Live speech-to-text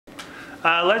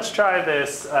Let's try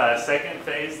this second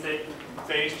phase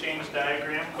change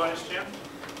diagram question.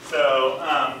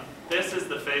 So this is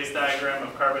the phase diagram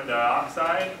of carbon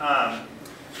dioxide.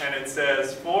 And it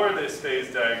says, for this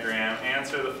phase diagram,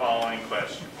 answer the following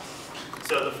questions.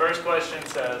 So the first question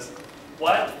says,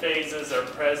 what phases are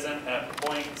present at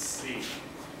point C?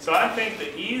 So I think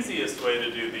the easiest way to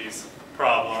do these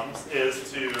problems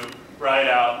is to write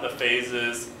out the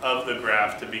phases of the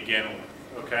graph to begin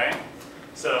with, okay?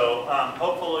 So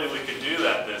hopefully we could do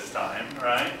that this time,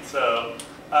 right? So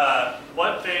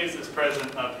what phase is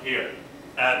present up here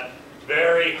at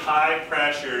very high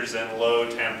pressures and low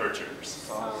temperatures?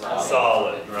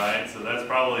 Solid, right? So that's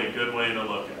probably a good way to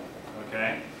look at it,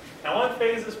 okay? And what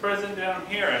phase is present down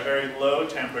here at very low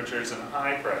temperatures and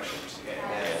high pressures?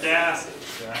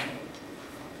 Gases, right?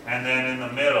 And then in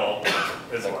the middle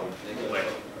is what? Liquid,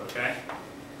 okay?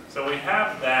 So we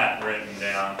have that written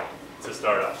down to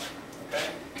start off,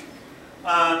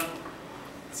 okay?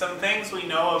 Some things we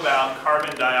know about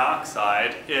carbon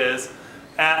dioxide is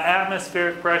at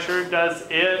atmospheric pressure, does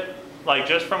it, like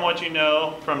just from what you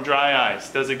know from dry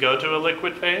ice, does it go to a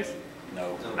liquid phase?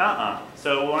 No.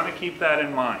 So we want to keep that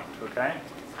in mind, okay?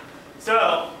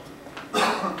 So,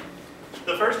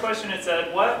 the first question it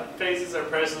said, what phases are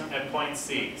present at point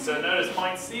C? So notice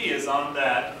point C is on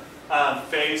that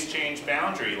phase change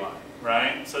boundary line,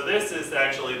 right? So this is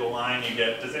actually the line you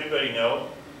get. Does anybody know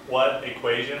what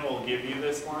equation will give you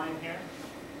this line here?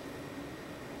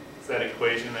 It's that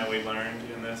equation that we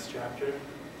learned in this chapter,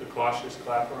 the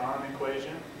Clausius-Clapeyron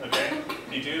equation, okay?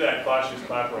 If you do that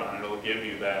Clausius-Clapeyron, it'll give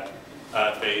you that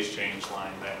phase change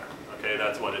line there, okay?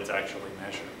 That's what it's actually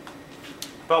measuring.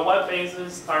 But what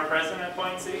phases are present at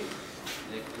point C?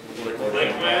 Liquid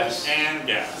and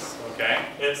gas, okay?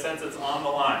 Since it's on the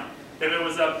line. If it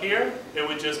was up here, it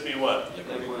would just be what?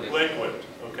 Liquid,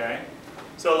 okay?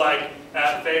 So like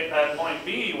at point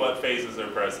B, what phases are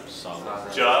present?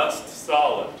 Solid. Just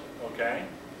solid, okay?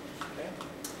 Okay.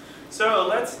 So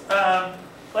let's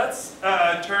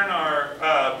turn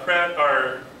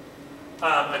our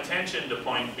attention to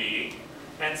point B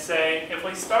and say, if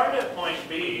we start at point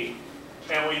B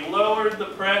and we lowered the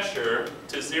pressure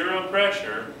to 0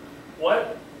 pressure,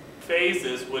 what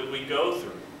phases would we go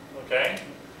through? Okay?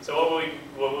 So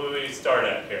what would we start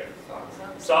at here?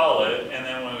 Solid. And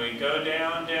then when we go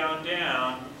down, down,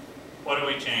 down, what do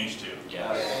we change to?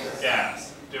 Gas.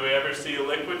 Gas. Do we ever see a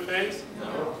liquid phase?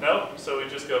 No. Nope. So we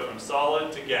just go from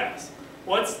solid to gas.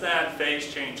 What's that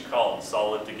phase change called,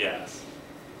 solid to gas?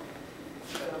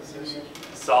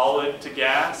 Solid to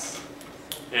gas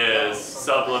is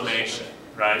sublimation,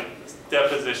 right?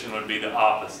 Deposition would be the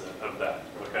opposite of that,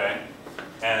 okay?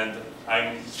 And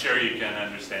I'm sure you can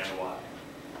understand why,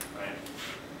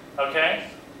 right? Okay,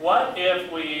 what if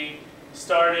we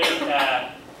started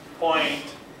at point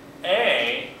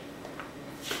A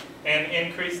and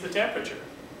increased the temperature?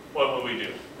 What would we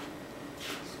do?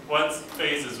 What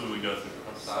phases would we go through?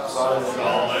 Solid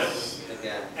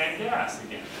and gas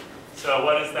again. So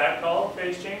what is that called,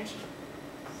 phase change?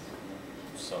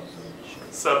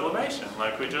 Sublimation,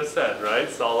 like we just said, right?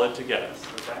 Solid to gas,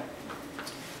 okay?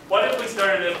 What if we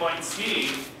started at point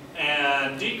C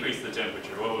and decreased the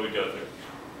temperature? What would we go through?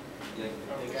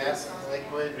 Gas and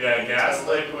liquid. Yeah, gas,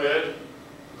 liquid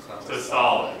to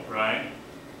solid, right?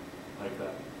 Like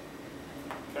that.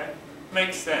 Okay?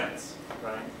 Makes sense,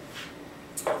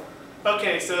 right?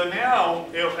 Okay, so now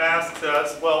it asks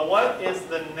us, well, what is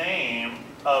the name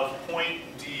of point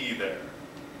D there?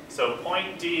 So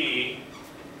point D,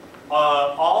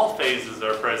 all phases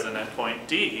are present at point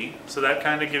D, so that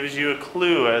kind of gives you a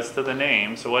clue as to the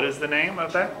name. So what is the name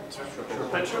of that?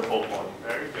 The triple point.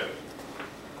 Very good.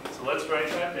 So let's write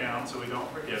that down so we don't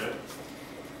forget it.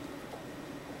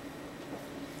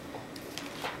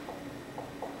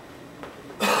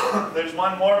 There's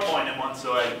one more point it wants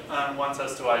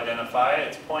us to identify.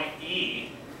 It's point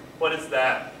E. What is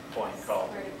that point called?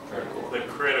 Critical. The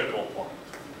critical point.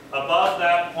 Above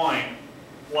that point,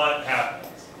 what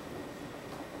happens?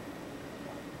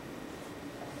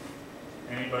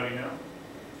 Anybody know?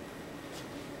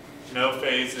 No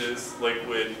phases,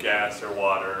 liquid, gas, or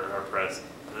water are present.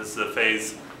 This is a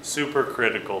phase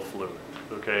supercritical fluid,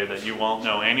 okay, that you won't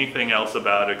know anything else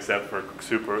about except for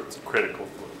supercritical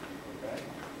fluid. Okay?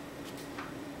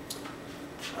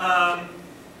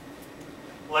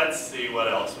 Let's see what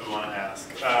else we want to ask.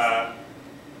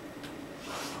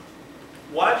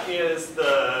 What is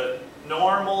the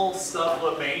normal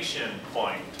sublimation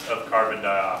point of carbon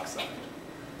dioxide?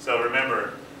 So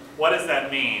remember, what does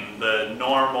that mean? The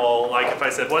normal, like if I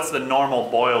said, what's the normal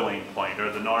boiling point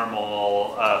or the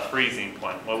normal freezing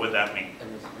point? What would that mean?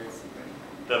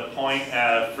 the point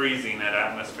at freezing at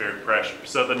atmospheric pressure.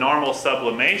 So the normal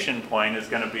sublimation point is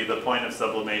going to be the point of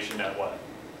sublimation at what?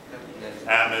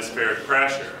 Atmospheric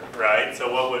pressure, right?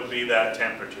 So what would be that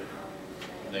temperature?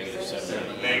 Negative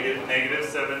 78. Negative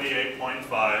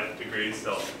 78.5 degrees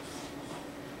Celsius.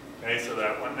 Okay, so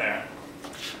that one there.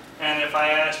 And if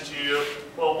I asked you,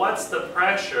 well, what's the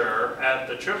pressure at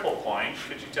the triple point?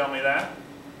 Could you tell me that?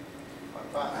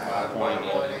 5.1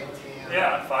 ATM.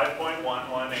 Yeah,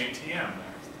 5.11 ATM there.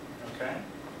 Okay.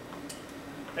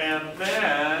 And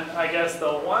then I guess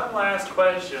the one last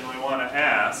question we want to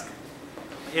ask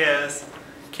is,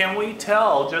 can we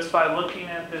tell just by looking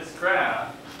at this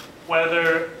graph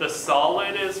whether the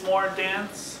solid is more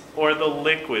dense or the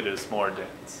liquid is more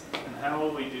dense? And how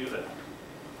will we do that?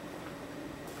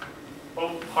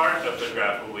 What part of the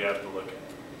graph will we have to look at?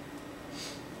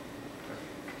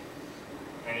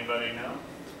 Anybody know?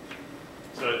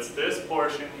 So it's this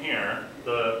portion here,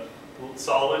 the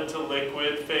solid to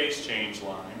liquid phase change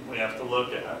line we have to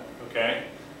look at, okay?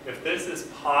 If this is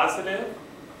positive,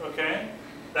 okay,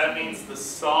 that means the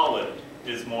solid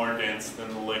is more dense than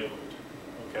the liquid,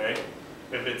 okay?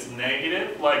 If it's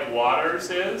negative, like water's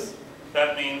is,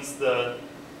 that means the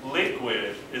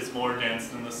liquid is more dense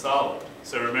than the solid.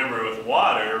 So remember with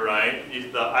water, right,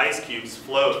 the ice cubes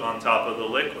float on top of the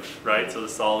liquid, right? So the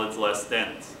solid's less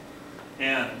dense.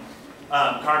 And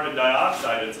carbon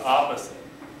dioxide, it's opposite,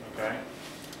 okay?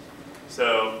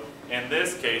 So in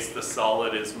this case, the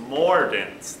solid is more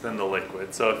dense than the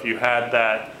liquid. So if you had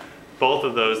that, both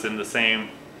of those in the same,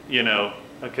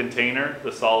 a container,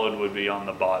 the solid would be on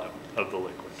the bottom of the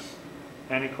liquid.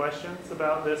 Any questions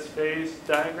about this phase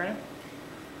diagram?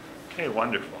 Okay,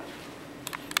 wonderful.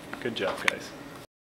 Good job, guys.